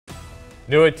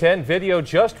New at 10, video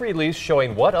just released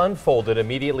showing what unfolded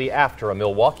immediately after a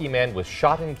Milwaukee man was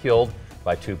shot and killed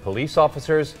by 2 police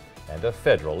officers and a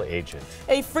federal agent.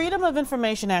 A Freedom of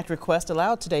Information Act request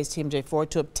allowed today's TMJ4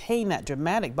 to obtain that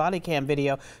dramatic body cam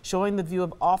video showing the view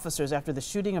of officers after the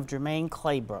shooting of Jermaine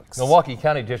Claybrooks. Milwaukee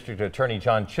County District Attorney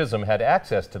John Chisholm had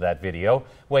access to that video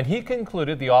when he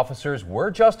concluded the officers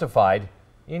were justified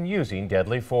in using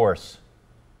deadly force.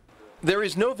 There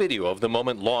is no video of the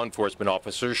moment law enforcement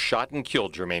officers shot and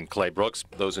killed Jermaine Claybrooks.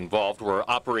 Those involved were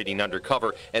operating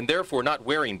undercover and therefore not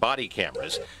wearing body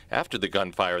cameras. After the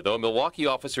gunfire, though, Milwaukee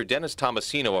officer Dennis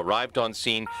Tomasino arrived on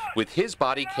scene with his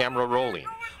body camera rolling.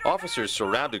 Officers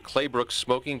surrounded Claybrooks'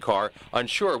 smoking car,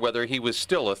 unsure whether he was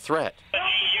still a threat.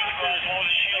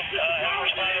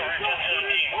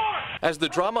 As the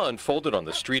drama unfolded on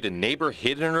the street, a neighbor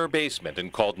hid in her basement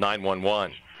and called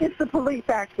 911. It's the police,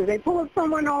 actually. They pulled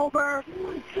someone over,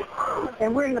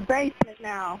 and we're in the basement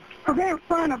now. So they're in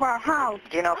front of our house.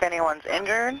 Do you know if anyone's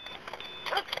injured?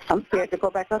 I'm scared to go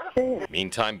back upstairs.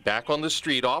 Meantime, back on the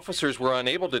street, officers were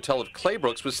unable to tell if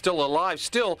Claybrooks was still alive.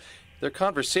 Still, their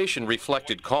conversation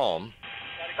reflected calm.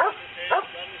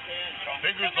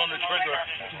 Fingers on the trigger.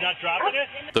 She's not dropping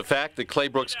it? The fact that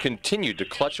Claybrooks continued to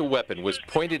clutch a weapon was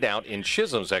pointed out in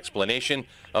Chisholm's explanation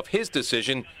of his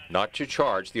decision not to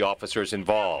charge the officers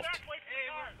involved.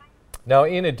 Now,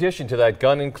 in addition to that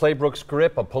gun in Claybrooks'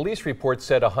 grip, a police report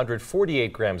said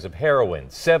 148 grams of heroin,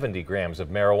 70 grams of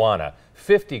marijuana,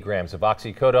 50 grams of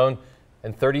oxycodone,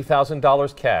 and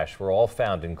 $30,000 cash were all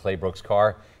found in Claybrooks'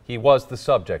 car. He was the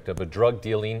subject of a drug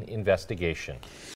dealing investigation.